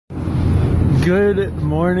Good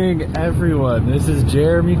morning, everyone. This is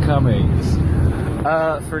Jeremy Cummings.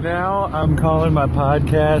 For now, I'm calling my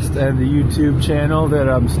podcast and the YouTube channel that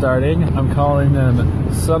I'm starting, I'm calling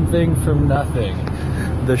them Something from Nothing.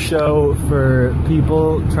 The show for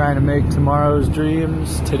people trying to make tomorrow's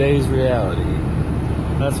dreams today's reality.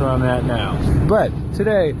 That's where I'm at now. But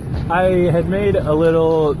today, I had made a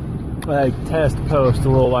little test post a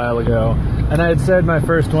little while ago, and I had said my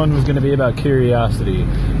first one was going to be about curiosity,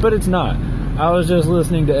 but it's not. I was just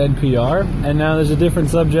listening to NPR, and now there's a different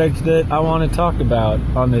subject that I want to talk about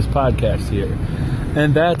on this podcast here,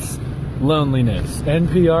 and that's loneliness.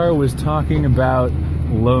 NPR was talking about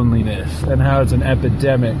loneliness and how it's an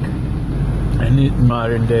epidemic in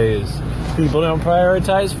modern days. People don't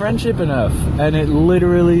prioritize friendship enough, and it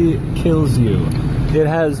literally kills you. It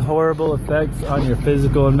has horrible effects on your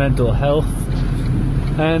physical and mental health,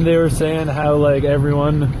 and they were saying how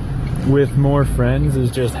everyone with more friends is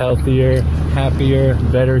just healthier, happier,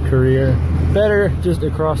 better career, better just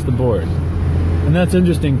across the board. And that's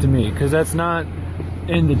interesting to me, because that's not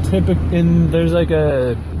in the there's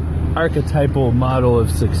a archetypal model of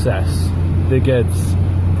success that gets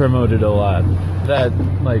promoted a lot. That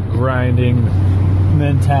grinding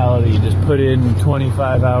mentality, just put in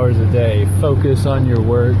 25 hours a day, focus on your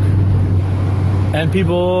work. And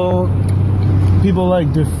people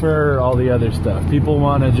defer all the other stuff. People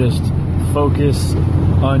want to just focus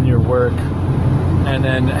on your work, and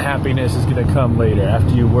then happiness is going to come later after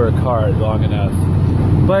you work hard long enough.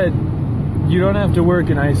 But you don't have to work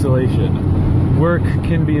in isolation. Work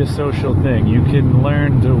can be a social thing. You can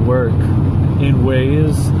learn to work in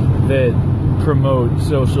ways that promote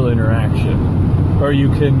social interaction, or you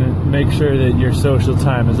can make sure that your social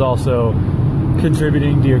time is also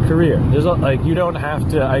contributing to your career. There's you don't have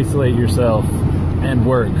to isolate yourself and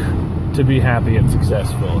work to be happy and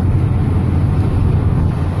successful.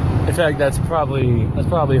 In fact, that's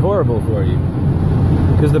probably horrible for you,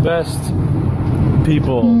 because the best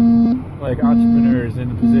people, like entrepreneurs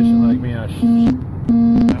in a position like me,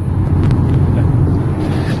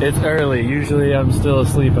 it's early. Usually I'm still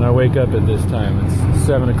asleep and I wake up at this time. It's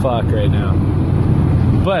 7 o'clock right now.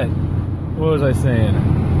 But what was I saying?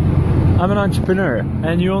 I'm an entrepreneur,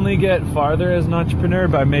 and you only get farther as an entrepreneur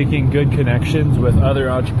by making good connections with other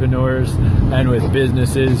entrepreneurs and with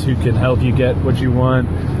businesses who can help you get what you want.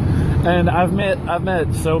 And I've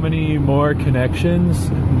met so many more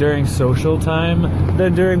connections during social time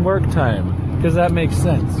than during work time, because that makes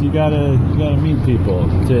sense. You gotta meet people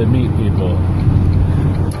to meet people.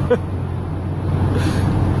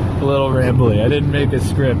 A little rambly. I didn't make a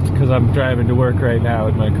script because I'm driving to work right now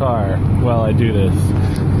in my car while I do this.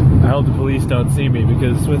 I hope the police don't see me,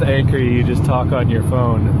 because with Anchor you just talk on your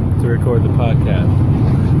phone to record the podcast.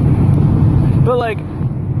 But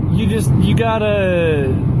you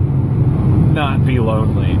gotta not be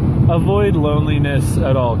lonely. Avoid loneliness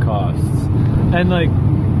at all costs. And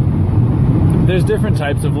there's different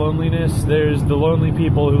types of loneliness. There's the lonely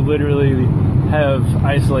people who literally have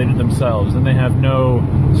isolated themselves and they have no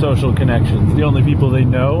social connections. The only people they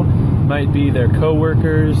know might be their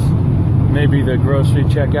coworkers, maybe the grocery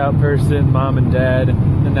checkout person, mom and dad,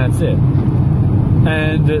 and that's it.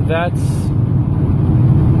 And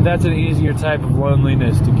that's an easier type of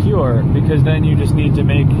loneliness to cure, because then you just need to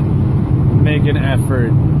make an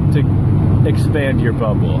effort to expand your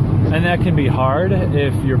bubble. And that can be hard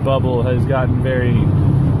if your bubble has gotten very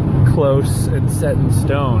close and set in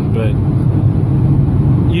stone, but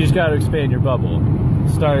you just got to expand your bubble.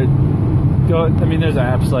 There's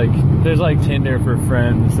apps there's Tinder for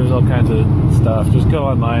friends. There's all kinds of stuff. Just go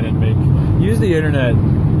online and use the internet.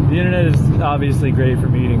 The internet is obviously great for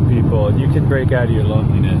meeting people, and you can break out of your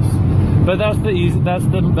loneliness. But that's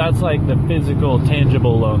the physical,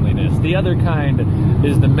 tangible loneliness. The other kind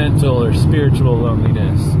is the mental or spiritual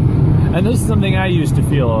loneliness. And this is something I used to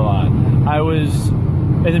feel a lot. I was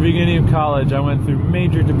in the beginning of college. I went through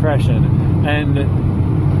major depression,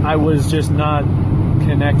 and I was just not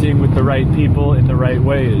connecting with the right people in the right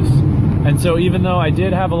ways. And so even though I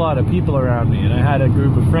did have a lot of people around me, and I had a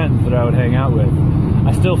group of friends that I would hang out with,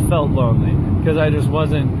 I still felt lonely, because I just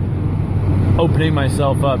wasn't opening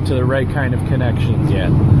myself up to the right kind of connections yet.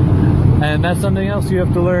 And that's something else you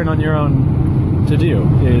have to learn on your own to do,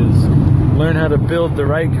 is learn how to build the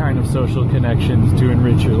right kind of social connections to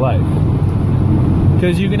enrich your life.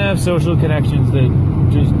 Because you can have social connections that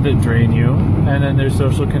drain you, and then there's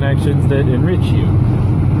social connections that enrich you.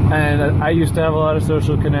 And I used to have a lot of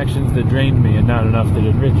social connections that drained me and not enough that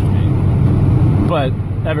enriched me. But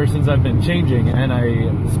ever since I've been changing, and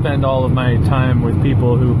I spend all of my time with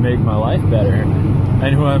people who make my life better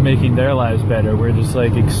and who I'm making their lives better, we're just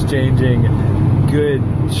exchanging good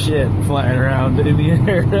shit flying around in the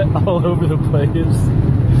air all over the place.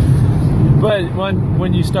 But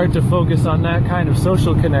when you start to focus on that kind of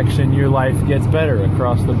social connection, your life gets better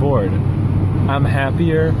across the board. I'm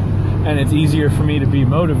happier, and it's easier for me to be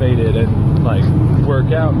motivated and like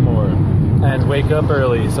work out more and wake up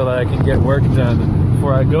early so that I can get work done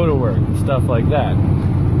before I go to work and stuff like that.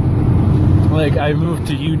 Like, I moved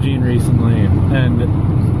to Eugene recently, and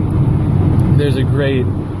there's a great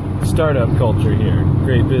startup culture here,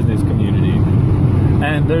 great business community.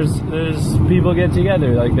 And there's people get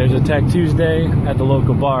together. Like, there's a Tech Tuesday at the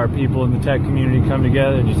local bar. People in the tech community come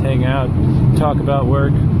together, just hang out, talk about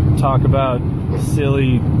work, talk about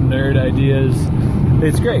silly nerd ideas.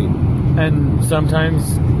 It's great. And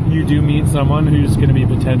sometimes you do meet someone who's going to be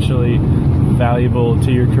potentially valuable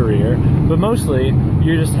to your career. But mostly,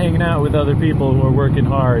 you're just hanging out with other people who are working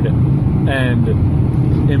hard and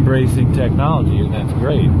embracing technology, and that's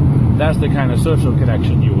great. That's the kind of social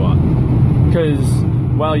connection you want. Because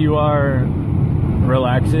while you are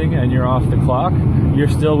relaxing and you're off the clock, you're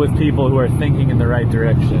still with people who are thinking in the right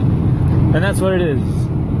direction. And that's what it is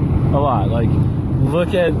a lot. Like,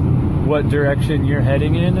 look at what direction you're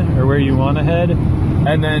heading in or where you want to head,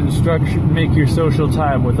 and then make your social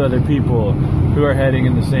time with other people who are heading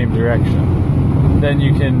in the same direction. Then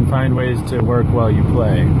you can find ways to work while you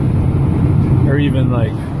play. Or even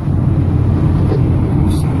like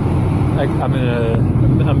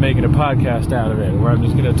I'm making a podcast out of it where I'm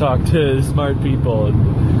just gonna talk to smart people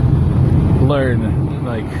and learn and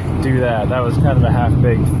like do that. That was kind of a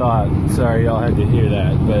half-baked thought. Sorry y'all had to hear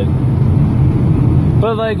that,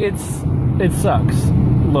 but like it sucks.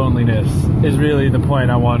 Loneliness is really the point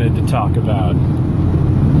I wanted to talk about.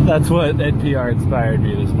 That's what NPR inspired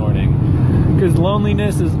me this morning. Because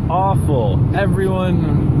loneliness is awful.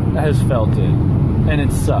 Everyone has felt it. And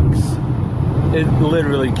it sucks. It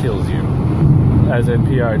literally kills you. As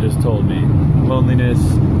NPR just told me. Loneliness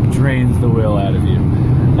drains the will out of you.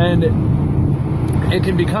 And it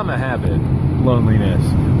can become a habit. Loneliness.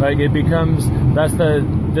 Like it becomes,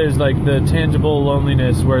 there's like the tangible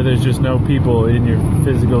loneliness where there's just no people in your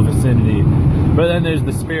physical vicinity. But then there's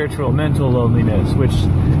the spiritual, mental loneliness, which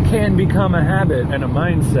can become a habit and a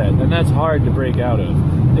mindset, and that's hard to break out of.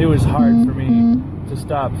 It was hard for me to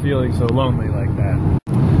stop feeling so lonely like that.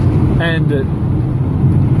 And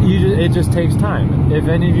it just takes time. If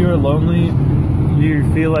any of you are lonely, you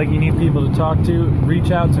feel like you need people to talk to,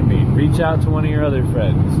 reach out to me. Reach out to one of your other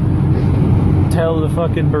friends. Tell the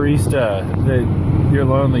fucking barista that you're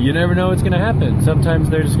lonely. You never know what's going to happen. Sometimes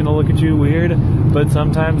they're just going to look at you weird, but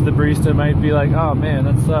sometimes the barista might be like, oh man,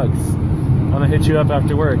 that sucks. I'm going to hit you up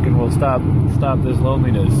after work and we'll stop this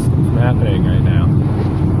loneliness from happening right now.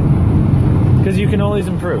 Because you can always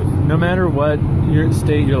improve. No matter what your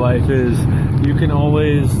state your life is, you can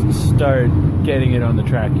always start getting it on the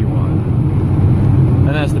track you want.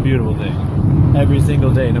 And that's the beautiful thing. Every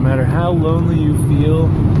single day, no matter how lonely you feel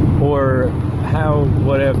or how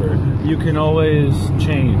whatever, you can always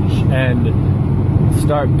change and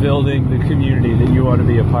start building the community that you want to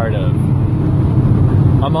be a part of.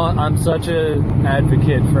 I'm such an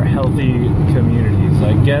advocate for healthy communities.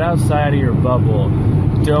 Like, get outside of your bubble.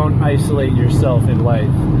 Don't isolate yourself in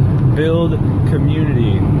life. Build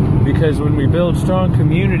community. Because when we build strong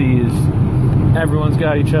communities, everyone's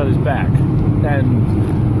got each other's back.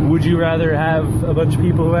 And would you rather have a bunch of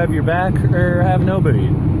people who have your back or have nobody?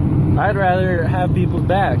 I'd rather have people's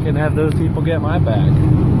back and have those people get my back.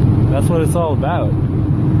 That's what it's all about.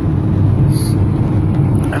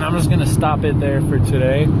 And I'm just going to stop it there for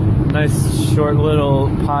today. Nice short little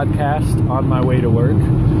podcast on my way to work.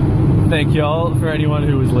 Thank y'all for anyone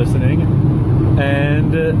who was listening.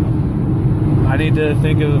 And I need to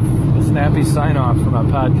think of a snappy sign-off for my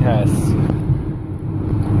podcasts.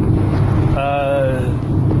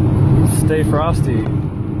 Stay frosty.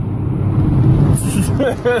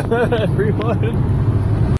 Everyone.